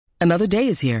Another day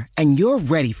is here, and you're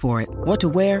ready for it. What to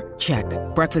wear? Check.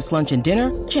 Breakfast, lunch, and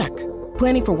dinner? Check.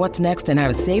 Planning for what's next and how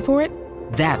to save for it?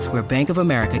 That's where Bank of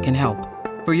America can help.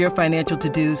 For your financial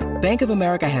to-dos, Bank of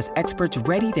America has experts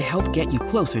ready to help get you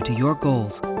closer to your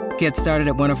goals. Get started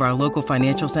at one of our local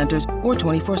financial centers or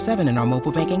 24/7 in our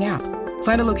mobile banking app.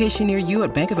 Find a location near you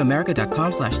at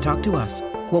bankofamerica.com/talktous.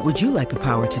 What would you like the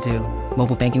power to do?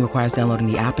 Mobile banking requires downloading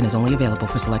the app and is only available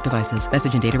for select devices.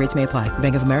 Message and data rates may apply.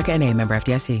 Bank of America N.A., member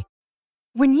FDIC.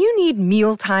 When you need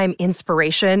mealtime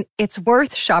inspiration, it's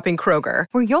worth shopping Kroger,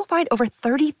 where you'll find over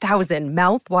 30,000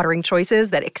 mouth-watering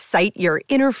choices that excite your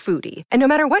inner foodie. And no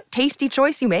matter what tasty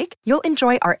choice you make, you'll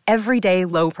enjoy our everyday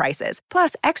low prices,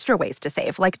 plus extra ways to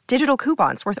save, like digital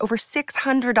coupons worth over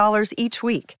 $600 each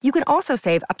week. You can also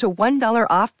save up to $1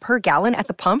 off per gallon at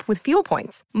the pump with fuel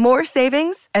points. More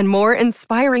savings and more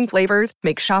inspiring flavors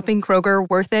make shopping Kroger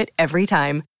worth it every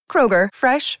time. Kroger,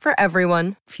 fresh for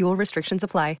everyone. Fuel restrictions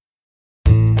apply.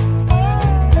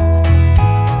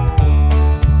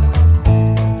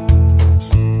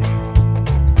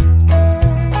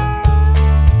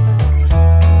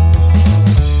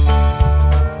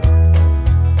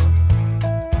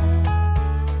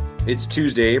 It's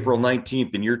Tuesday, April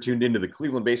 19th, and you're tuned into the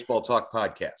Cleveland Baseball Talk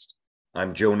podcast.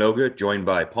 I'm Joe Noga, joined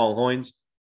by Paul Hoynes.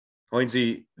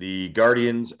 Hoynesy, the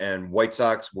Guardians and White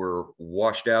Sox were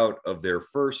washed out of their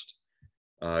first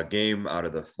game out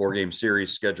of the four-game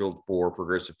series scheduled for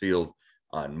Progressive Field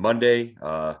on Monday.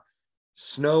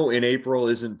 Snow in April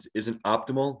isn't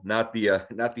optimal, not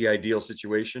the ideal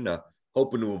situation.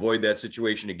 Hoping to avoid that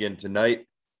situation again tonight.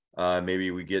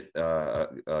 Maybe we get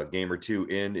a game or two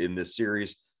in this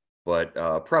series. But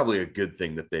probably a good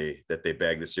thing that they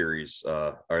bagged the series,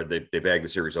 or they bagged the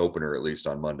series opener at least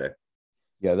on Monday.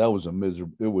 Yeah, that was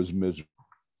it was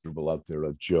miserable out there,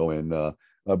 Joe. And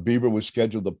Bieber was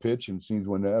scheduled to pitch, and it seems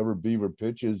whenever Bieber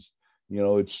pitches,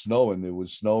 it's snowing. It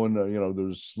was snowing. There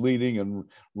was sleeting and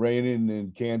raining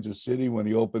in Kansas City when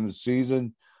he opened the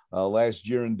season. Last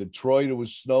year in Detroit, it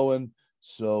was snowing.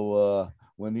 So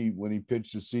when he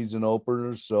pitched the season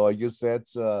opener, so I guess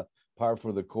that's par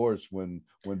for the course when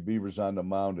Bieber's on the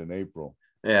mound in April.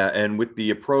 Yeah, and with the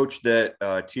approach that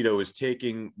Tito is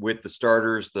taking with the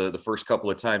starters the first couple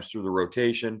of times through the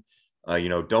rotation,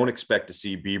 don't expect to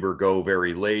see Bieber go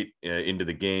very late into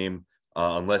the game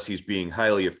unless he's being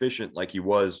highly efficient like he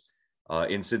was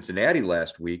in Cincinnati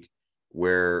last week,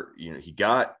 where he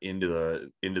got into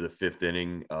the fifth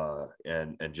inning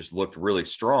and just looked really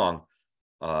strong.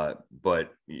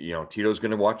 But Tito's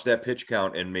going to watch that pitch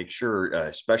count and make sure,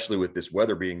 especially with this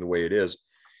weather being the way it is,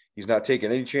 he's not taking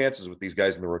any chances with these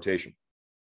guys in the rotation.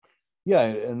 Yeah,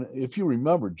 and if you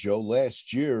remember, Joe,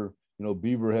 last year,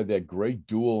 Bieber had that great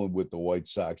duel with the White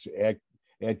Sox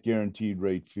at Guaranteed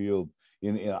Rate Field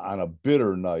on a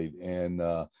bitter night, and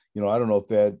I don't know if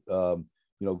that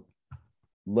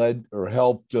led or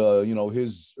helped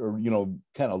his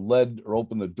kind of led or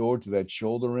opened the door to that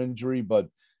shoulder injury, but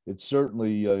it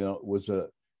certainly was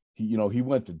he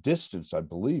went the distance, I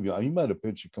believe. He might have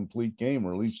pitched a complete game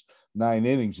or at least 9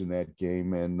 innings in that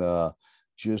game. And I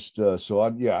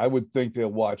would think they'll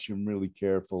watch him really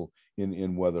careful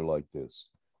in weather like this.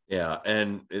 Yeah.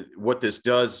 And what this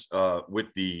does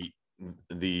with the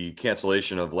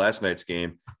cancellation of last night's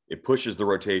game, it pushes the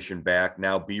rotation back.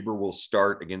 Now Bieber will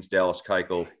start against Dallas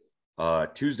Keuchel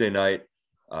Tuesday night.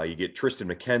 You get Tristan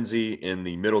McKenzie in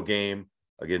the middle game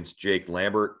against Jake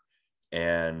Lambert,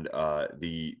 and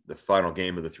the final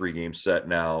game of the 3-game set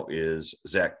now is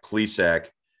Zach Plesac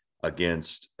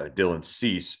against Dylan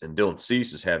Cease, and Dylan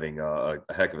Cease is having a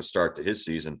heck of a start to his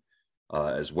season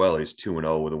as well. He's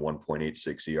 2-0 with a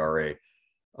 1.86 ERA.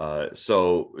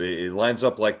 So it lines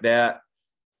up like that.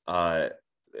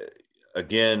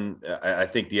 Again, I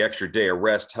think the extra day of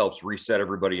rest helps reset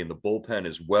everybody in the bullpen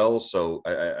as well. So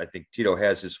I think Tito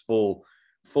has his full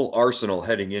arsenal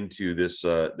heading into this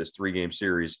 3-game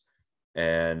series,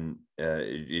 and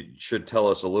it should tell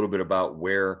us a little bit about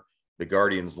where the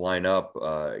Guardians line up.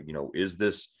 Is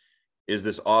this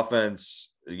offense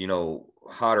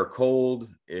hot or cold,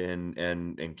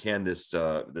 and can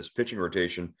this pitching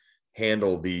rotation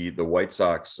handle the White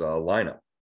Sox lineup?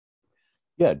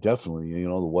 Yeah, definitely. The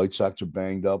White Sox are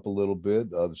banged up a little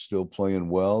bit. They're still playing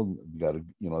well.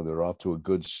 They're off to a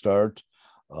good start.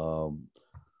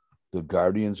 The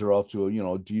Guardians are off to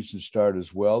a decent start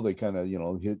as well. They kind of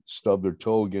stubbed their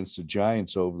toe against the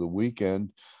Giants over the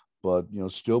weekend, but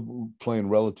still playing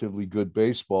relatively good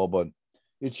baseball. But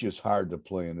it's just hard to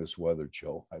play in this weather,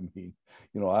 Joe. I mean,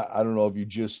 I don't know if you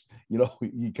just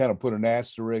you kind of put an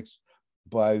asterisk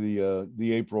by the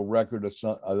April record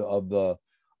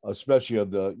especially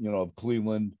of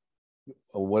Cleveland,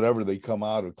 or whatever they come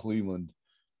out of Cleveland.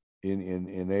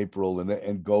 in April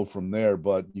and go from there.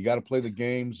 But you got to play the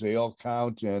games; they all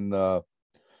count, and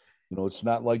it's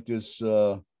not like this.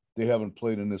 They haven't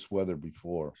played in this weather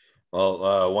before.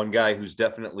 Well, one guy who's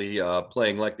definitely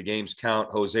playing like the games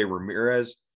count, Jose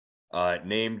Ramirez,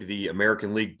 named the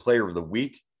American League Player of the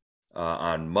Week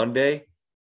on Monday.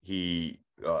 He,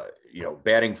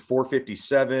 batting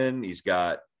 .457. He's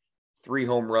got 3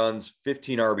 home runs,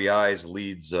 15 RBIs,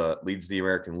 leads the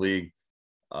American League.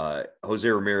 Jose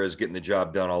Ramirez getting the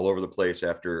job done all over the place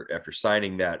after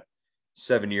signing that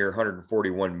 7-year,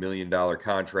 $141 million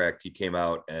contract. He came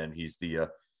out and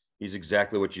he's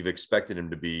exactly what you've expected him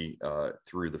to be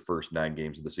through the first 9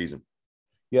 games of the season.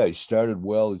 Yeah, he started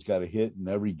well. He's got a hit in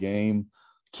every game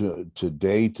to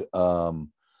date.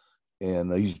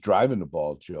 And he's driving the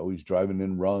ball, Joe. He's driving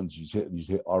in runs. He's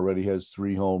already has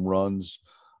 3 home runs.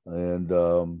 And,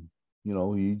 and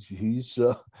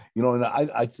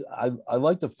I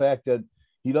like the fact that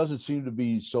he doesn't seem to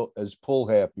be so as pull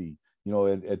happy,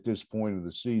 at this point of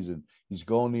the season. He's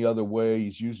going the other way.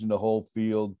 He's using the whole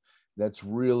field. That's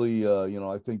really,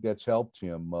 I think that's helped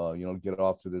him, get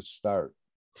off to this start.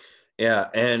 Yeah,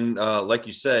 and like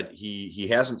you said, he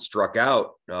hasn't struck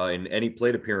out in any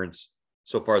plate appearance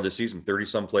so far this season.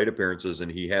 30-some plate appearances,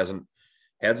 and he hasn't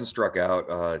struck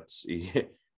out.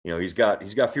 He's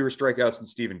got fewer strikeouts than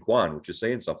Stephen Kwan, which is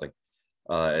saying something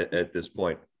at this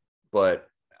point. But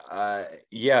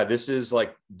this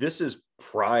is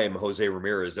prime Jose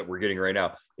Ramirez that we're getting right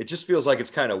now. It just feels like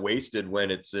it's kind of wasted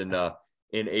when it's in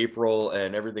April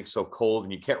and everything's so cold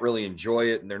and you can't really enjoy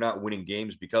it, and they're not winning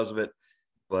games because of it.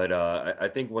 But I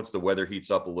think once the weather heats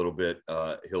up a little bit,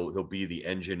 he'll be the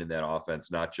engine in that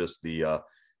offense, not just the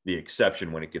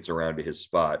exception when it gets around to his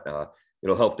spot.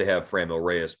 It'll help to have Franmil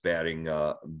Reyes batting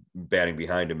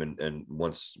behind him, and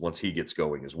once he gets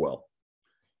going as well.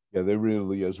 Yeah, they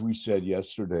really, as we said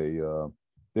yesterday,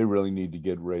 they really need to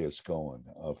get Reyes going.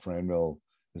 Franmil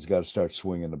has got to start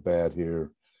swinging the bat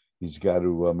here. He's got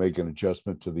to make an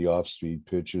adjustment to the off-speed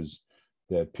pitches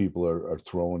that people are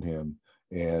throwing him,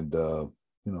 and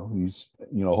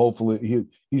hopefully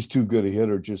he's too good a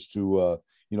hitter just to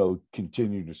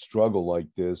continue to struggle like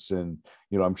this. And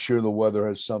I'm sure the weather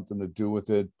has something to do with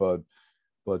it, but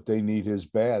they need his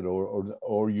bat, or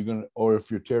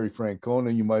if you're Terry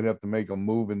Francona, you might have to make a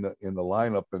move in the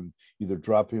lineup and either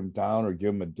drop him down or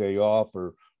give him a day off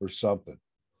or something.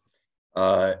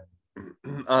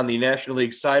 On the National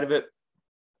League side of it,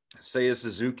 Seiya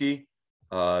Suzuki,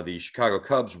 the Chicago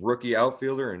Cubs rookie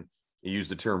outfielder, and he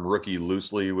used the term rookie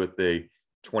loosely with a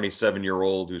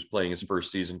 27-year-old who's playing his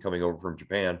first season coming over from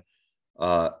Japan.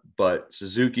 But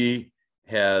Suzuki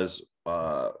has,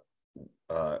 let's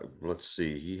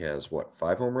see, he has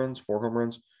 4 home runs?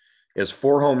 He has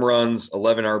 4 home runs,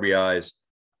 11 RBIs,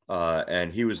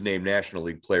 and he was named National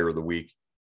League Player of the Week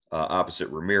opposite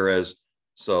Ramirez.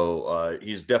 So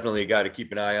he's definitely a guy to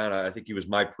keep an eye on. I think he was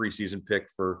my preseason pick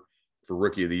for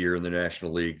Rookie of the Year in the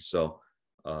National League. So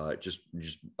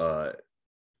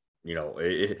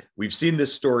we've seen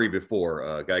this story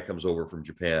before. A guy comes over from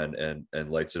Japan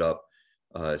and lights it up,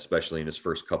 especially in his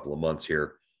first couple of months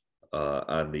here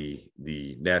on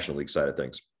the National League side of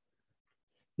things.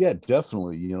 Yeah,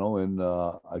 definitely. And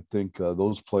I think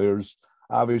those players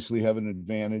obviously have an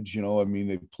advantage.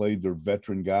 They played their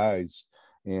veteran guys,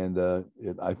 and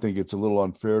I think it's a little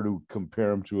unfair to compare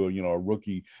them to a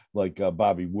rookie like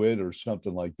Bobby Witt or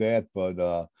something like that.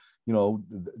 But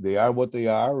they are what they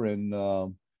are, and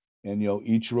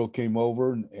Ichiro came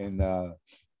over and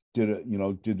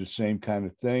did the same kind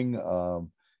of thing.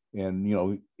 And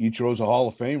Ichiro's a Hall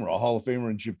of Famer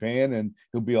in Japan, and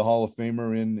he'll be a Hall of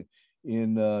Famer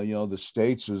in the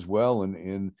States as well,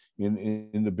 and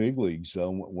in the big leagues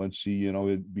once he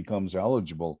it becomes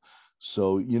eligible.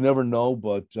 So you never know,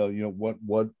 but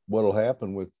what'll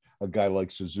happen with a guy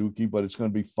like Suzuki. But it's going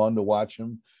to be fun to watch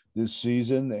him this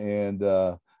season, and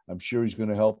I'm sure he's going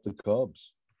to help the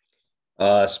Cubs.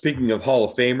 Speaking of Hall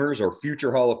of Famers or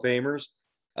future Hall of Famers,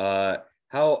 how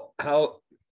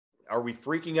are we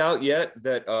freaking out yet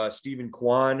that Stephen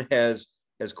Kwan has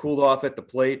cooled off at the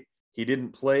plate? He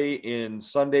didn't play in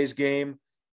Sunday's game,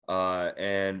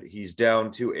 and he's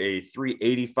down to a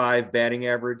 .385 batting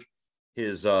average.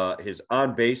 His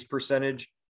on base percentage,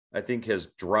 I think, has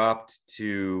dropped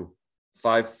to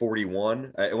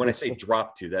 .541. When I say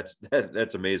dropped to,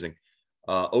 that's amazing.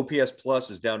 OPS plus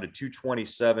is down to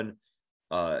 .227.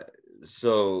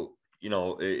 So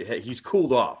he's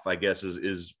cooled off, I guess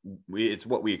is it's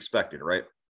what we expected, right?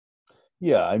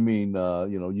 Yeah, I mean,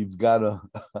 you've got to,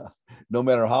 no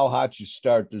matter how hot you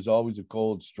start, there's always a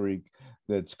cold streak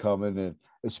that's coming, and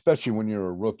especially when you're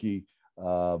a rookie.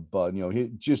 But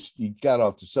he got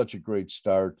off to such a great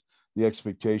start. the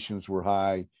expectations were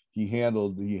high. He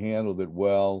handled it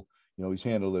well. He's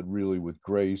handled it really with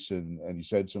grace, and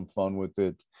he's had some fun with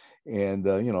it. And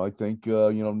I think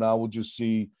now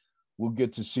we'll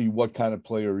get to see what kind of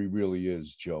player he really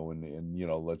is, Joe.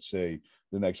 And let's say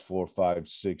the next 4, 5,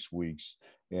 6 weeks,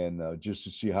 and just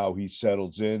to see how he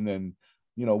settles in and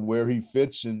where he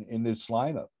fits in this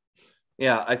lineup.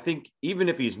 Yeah, I think even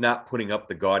if he's not putting up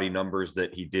the gaudy numbers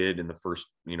that he did in the first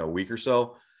week or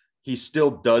so, he still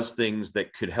does things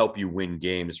that could help you win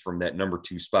games from that number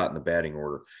 2 spot in the batting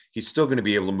order. He's still going to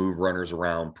be able to move runners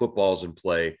around, put balls in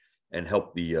play, and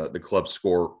help the club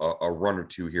score a run or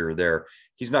two here or there.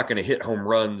 He's not going to hit home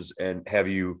runs and help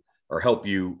you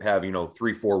have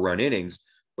 3-4 run innings,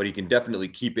 but he can definitely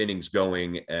keep innings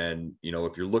going. And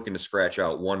if you're looking to scratch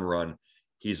out one run,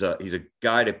 he's a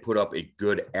guy to put up a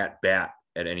good at bat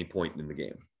at any point in the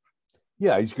game.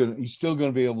 Yeah, he's still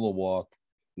going to be able to walk.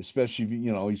 Especially,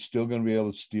 he's still going to be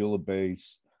able to steal a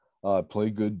base, play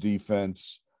good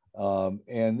defense, and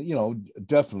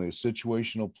definitely a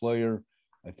situational player.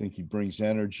 I think he brings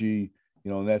energy,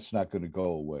 and that's not going to go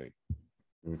away.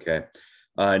 Okay.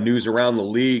 News around the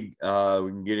league we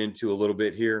can get into a little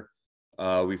bit here.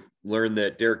 We've learned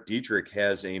that Derek Dietrich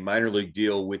has a minor league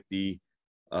deal with the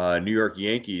New York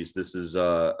Yankees. This is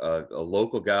a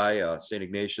local guy, St.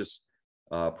 Ignatius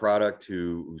product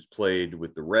who's played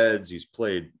with the Reds. He's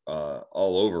played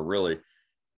all over, really.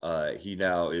 He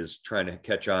now is trying to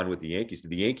catch on with the Yankees. Do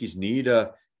the Yankees need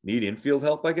infield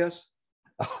help, I guess?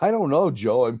 I don't know,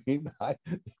 Joe. I mean,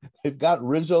 they've got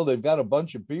Rizzo. They've got a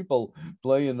bunch of people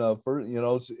playing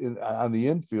on the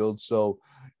infield. So,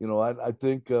 I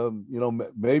think,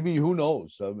 maybe, who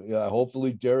knows?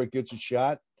 Hopefully Derek gets a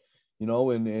shot,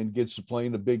 and gets to play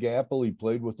in the Big Apple. He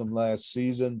played with them last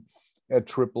season at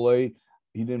AAA.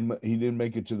 He didn't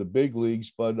make it to the big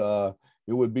leagues, but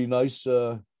it would be nice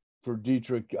for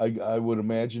Dietrich, I would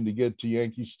imagine, to get to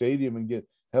Yankee Stadium and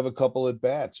have a couple at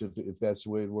bats if that's the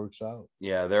way it works out.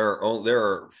 Yeah, there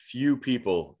are few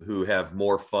people who have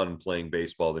more fun playing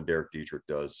baseball than Derek Dietrich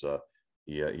does.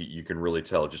 You can really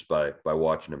tell just by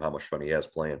watching him how much fun he has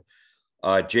playing.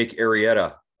 Jake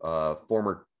Arrieta,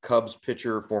 former Cubs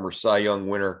pitcher, former Cy Young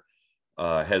winner,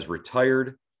 has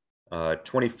retired.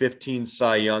 2015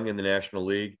 Cy Young in the National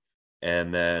League.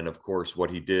 And then, of course, what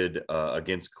he did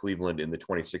against Cleveland in the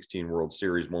 2016 World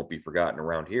Series won't be forgotten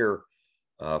around here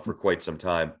for quite some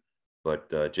time. But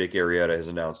Jake Arrieta has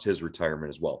announced his retirement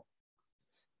as well.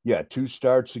 Yeah, 2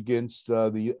 starts against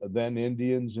the then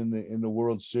Indians in the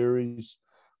World Series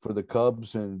for the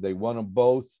Cubs, and they won them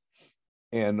both.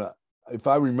 And if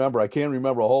I remember, I can't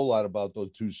remember a whole lot about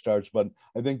those 2 starts, but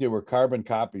I think they were carbon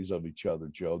copies of each other,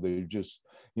 Joe. They just,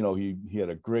 he had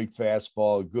a great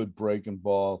fastball, a good breaking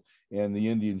ball, and the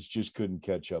Indians just couldn't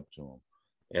catch up to him.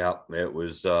 Yeah, it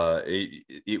was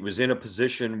in a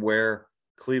position where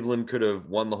Cleveland could have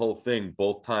won the whole thing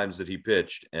both times that he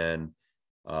pitched, and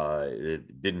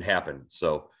it didn't happen.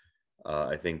 So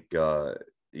I think the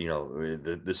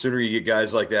sooner you get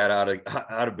guys like that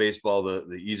out of baseball,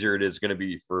 the easier it is going to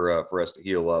be for us to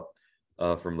heal up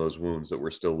from those wounds that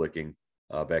we're still licking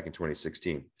back in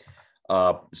 2016.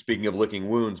 Speaking of licking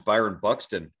wounds, Byron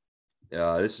Buxton.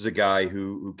 This is a guy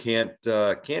who can't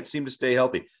seem to stay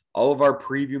healthy. All of our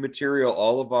preview material,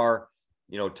 all of our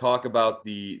talk about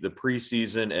the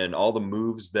preseason and all the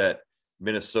moves that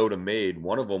Minnesota made.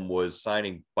 One of them was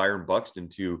signing Byron Buxton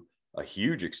to a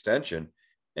huge extension.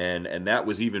 And that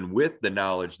was even with the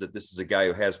knowledge that this is a guy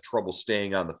who has trouble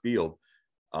staying on the field.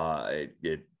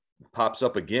 It pops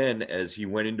up again as he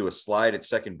went into a slide at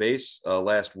second base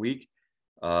last week.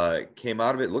 Came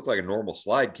out of it, looked like a normal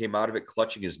slide, came out of it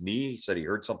clutching his knee. He said he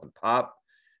heard something pop.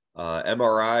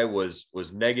 MRI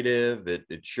was negative.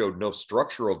 It showed no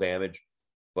structural damage,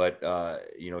 but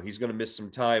he's going to miss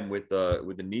some time with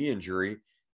a knee injury.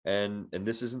 And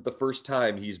this isn't the first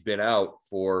time he's been out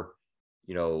for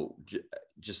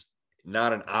just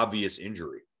not an obvious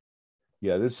injury.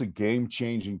 Yeah, this is a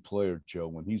game-changing player, Joe.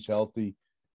 When he's healthy,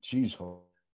 geez, oh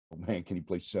man, can he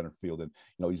play center field? And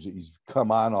he's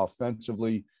come on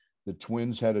offensively. The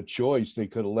Twins had a choice; they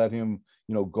could have let him,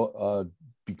 go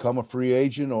become a free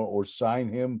agent or sign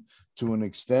him to an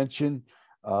extension.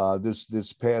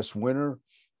 This past winter,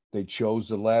 they chose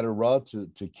the latter route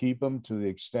to keep him to the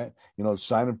extent,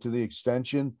 sign him to the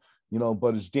extension.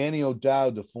 But as Danny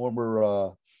O'Dowd, the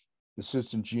former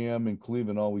assistant GM in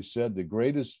Cleveland, always said, the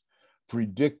greatest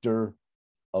predictor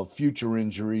of future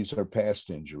injuries are past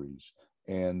injuries.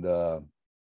 And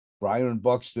Byron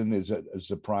Buxton is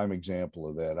a prime example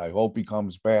of that. I hope he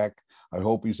comes back. I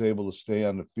hope he's able to stay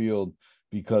on the field,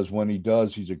 because when he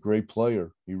does, he's a great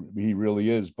player. He really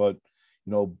is. But,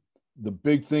 the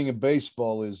big thing in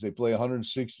baseball is they play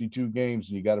 162 games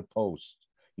and you got to post.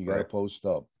 You got to post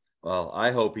up. Well, I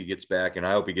hope he gets back, and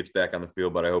I hope he gets back on the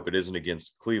field, but I hope it isn't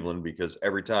against Cleveland, because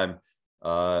every time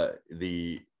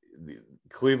the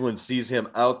Cleveland sees him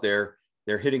out there,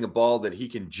 they're hitting a ball that he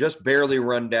can just barely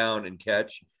run down and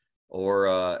catch,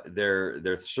 or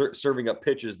they're serving up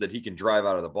pitches that he can drive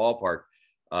out of the ballpark.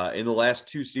 In the last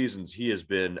 2 seasons, he has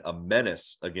been a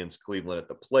menace against Cleveland at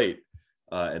the plate,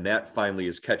 and that finally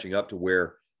is catching up to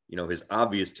where, his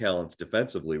obvious talents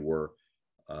defensively were.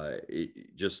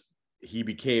 He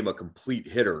became a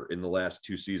complete hitter in the last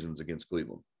 2 seasons against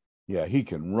Cleveland. Yeah, he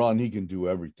can run. He can do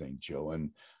everything, Joe.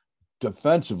 And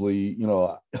defensively,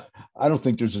 I don't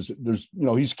think there's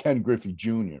he's Ken Griffey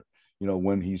Jr.,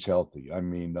 when he's healthy. I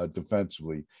mean,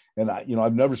 defensively. And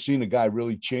I've never seen a guy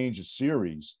really change a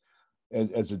series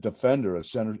as a defender,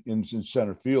 in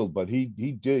center field, but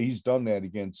he's done that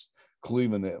against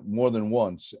Cleveland more than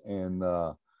once. And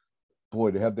boy,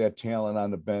 to have that talent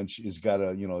on the bench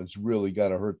it's really got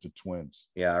to hurt the Twins.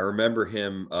 Yeah, I remember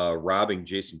him robbing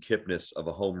Jason Kipnis of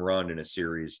a home run in a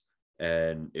series,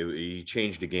 and he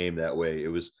changed the game that way. It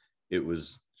was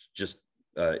just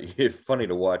funny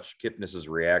to watch Kipnis's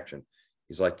reaction.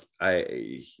 He's like, I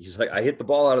hit the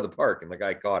ball out of the park, and the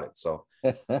guy caught it. So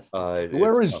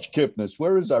where is Kipnis?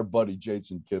 Where is our buddy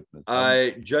Jason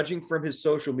Kipnis? Judging from his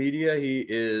social media,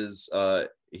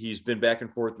 he's been back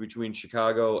and forth between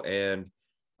Chicago and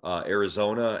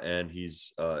Arizona, and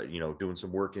he's doing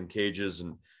some work in cages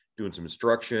and doing some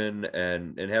instruction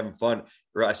and having fun.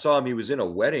 I saw him; he was in a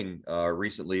wedding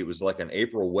recently. It was like an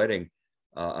April wedding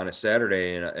on a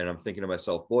Saturday, and I'm thinking to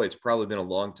myself, boy, it's probably been a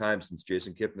long time since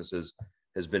Jason Kipnis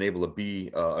has been able to be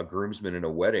a groomsman in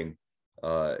a wedding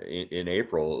in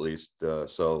April, at least.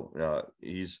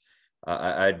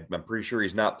 I'm pretty sure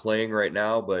he's not playing right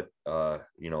now, but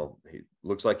he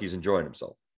looks like he's enjoying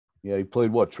himself. Yeah, he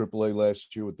played AAA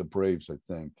last year with the Braves, I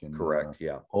think. And, correct.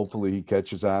 Yeah. Hopefully he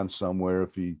catches on somewhere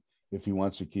if he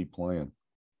wants to keep playing.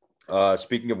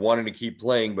 Speaking of wanting to keep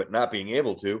playing but not being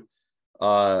able to,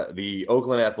 the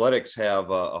Oakland Athletics have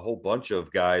a whole bunch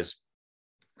of guys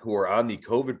who are on the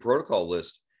COVID protocol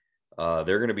list.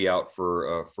 They're going to be out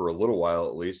for a little while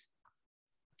at least,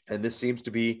 and this seems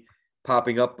to be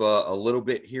popping up a little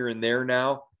bit here and there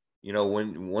now.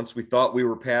 Once we thought we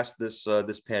were past this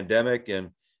pandemic and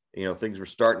things were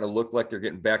starting to look like they're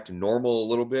getting back to normal a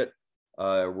little bit,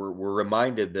 we're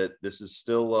reminded that this is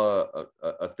still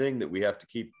a thing that we have to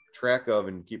keep track of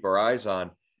and keep our eyes on.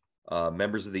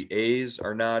 Members of the A's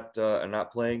are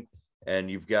not playing,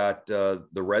 and you've got the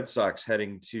Red Sox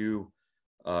heading to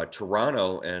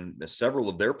Toronto, and several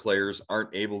of their players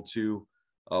aren't able to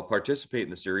participate in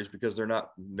the series because they're not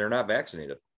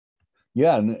vaccinated.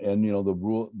 Yeah, and the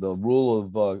rule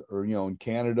of in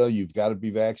Canada you've got to be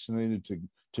vaccinated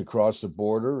to cross the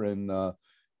border, and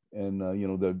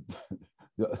the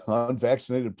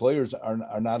unvaccinated players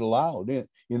are not allowed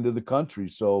into the country.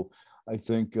 So I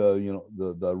think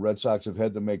the Red Sox have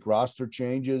had to make roster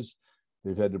changes.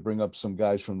 They've had to bring up some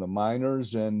guys from the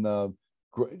minors, and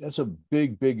that's a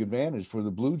big advantage for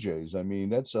the Blue Jays. I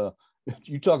mean,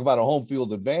 you talk about a home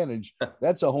field advantage.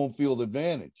 That's a home field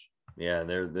advantage. Yeah,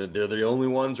 they're the only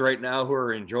ones right now who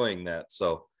are enjoying that.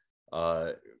 So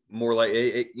more like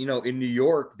in New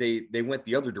York, they went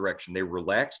the other direction. They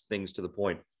relaxed things to the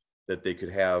point that they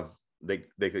could have they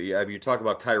could. You talk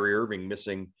about Kyrie Irving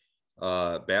missing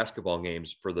basketball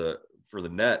games for the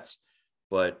Nets,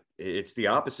 but it's the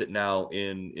opposite now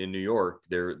in New York.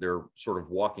 They're sort of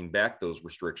walking back those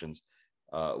restrictions,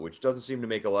 which doesn't seem to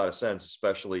make a lot of sense,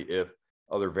 especially if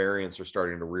other variants are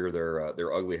starting to rear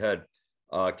their ugly head.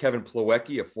 Kevin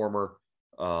Plawecki, a former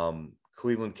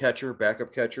Cleveland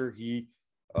backup catcher,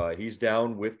 he's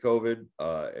down with COVID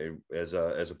as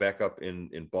a backup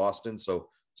in Boston, so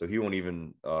he wouldn't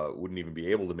even be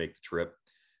able to make the trip.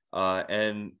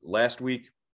 And last week,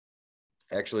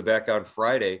 actually back on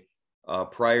Friday,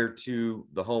 prior to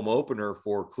the home opener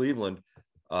for Cleveland,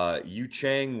 Yu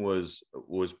Chang was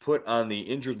put on the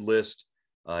injured list,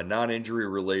 non-injury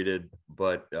related,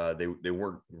 but they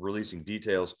weren't releasing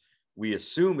details. We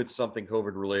assume it's something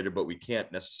COVID related, but we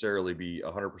can't necessarily be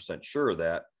 100% sure of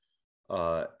that.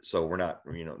 So we're not,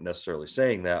 necessarily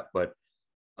saying that, but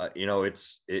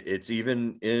it's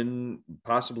even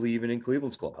possibly even in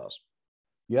Cleveland's clubhouse.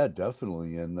 Yeah,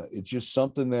 definitely. And it's just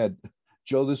something that,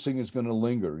 Joe, this thing is going to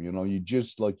linger. You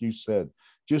just, like you said,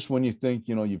 just when you think,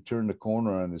 you've turned the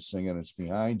corner on this thing and it's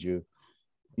behind you,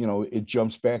 it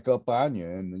jumps back up on you.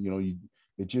 And,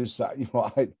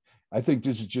 I think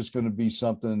this is just going to be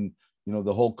something,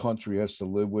 the whole country has to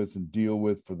live with and deal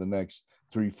with for the next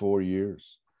 3-4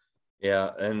 years.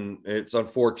 Yeah, and it's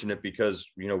unfortunate because,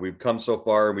 we've come so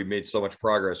far and we've made so much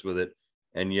progress with it,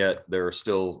 and yet there are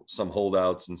still some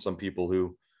holdouts and some people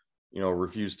who,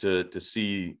 refuse to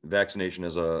see vaccination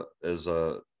as a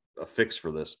fix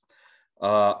for this.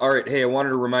 All right. Hey, I wanted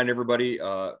to remind everybody,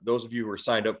 those of you who are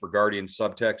signed up for Guardian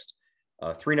Subtext,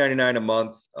 $3.99 a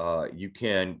month. You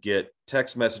can get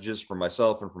text messages from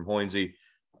myself and from Hoynesy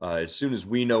as soon as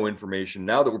we know information.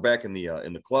 Now that we're back in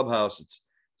the clubhouse, it's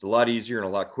a lot easier and a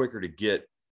lot quicker to get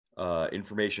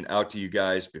information out to you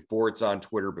guys before it's on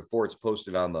Twitter, before it's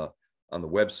posted on the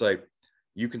website.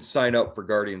 You can sign up for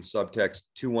Guardian Subtext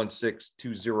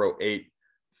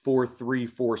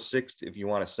 216-208-4346 if you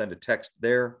want to send a text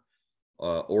there,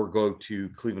 or go to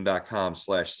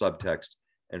cleveland.com/subtext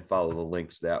and follow the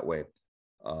links that way.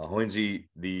 Hoynesy,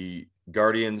 the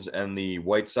Guardians and the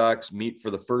White Sox meet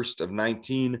for the first of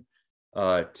 19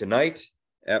 tonight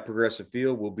at Progressive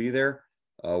Field. We'll be there.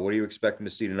 What are you expecting to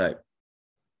see tonight?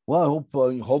 Well,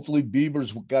 hopefully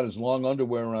Bieber's got his long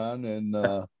underwear on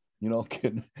and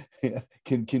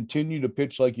can continue to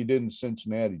pitch like he did in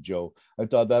Cincinnati, Joe. I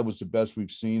thought that was the best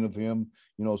we've seen of him,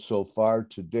 so far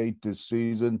to date this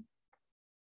season.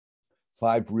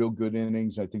 5 real good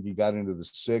innings. I think he got into the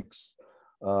 6th.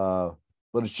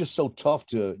 But it's just so tough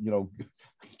to,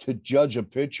 to judge a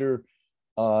pitcher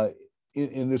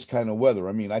in this kind of weather.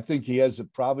 I mean, I think he has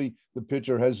probably the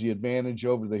pitcher has the advantage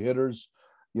over the hitters,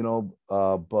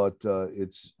 but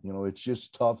it's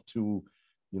just tough to,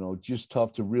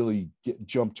 really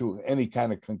jump to any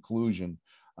kind of conclusion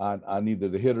on either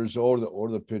the hitters or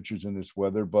the pitchers in this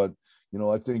weather. But,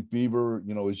 I think Bieber,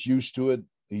 is used to it.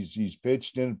 He's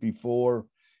pitched in it before,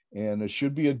 and it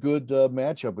should be a good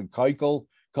matchup. And Keuchel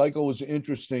was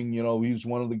interesting. He was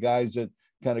one of the guys that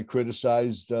kind of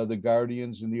criticized the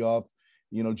Guardians in the off,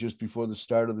 just before the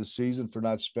start of the season for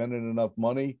not spending enough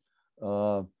money.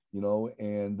 Lo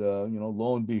and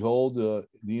behold, the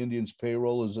Indians'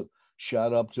 payroll is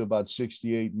shot up to about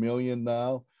 $68 million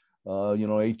now.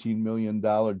 $18 million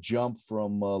jump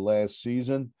from last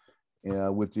season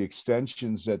with the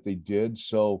extensions that they did.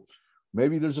 So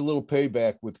maybe there's a little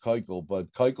payback with Keuchel,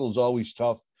 but Keuchel's always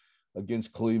tough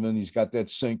against Cleveland. He's got that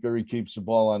sinker. He keeps the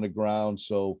ball on the ground,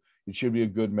 so it should be a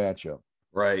good matchup.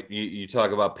 Right. You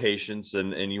talk about patience,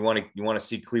 and you want to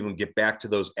see Cleveland get back to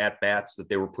those at bats that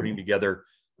they were putting together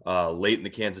late in the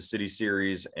Kansas City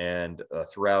series and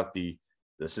throughout the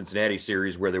Cincinnati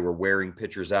series, where they were wearing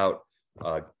pitchers out.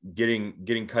 Getting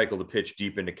Keuchel to pitch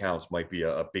deep into counts might be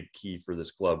a big key for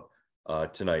this club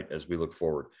tonight as we look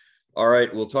forward. All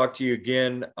right, we'll talk to you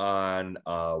again on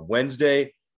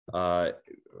Wednesday on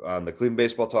the Cleveland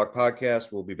Baseball Talk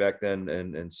podcast. We'll be back then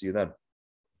and see you then.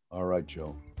 All right,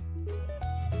 Joe.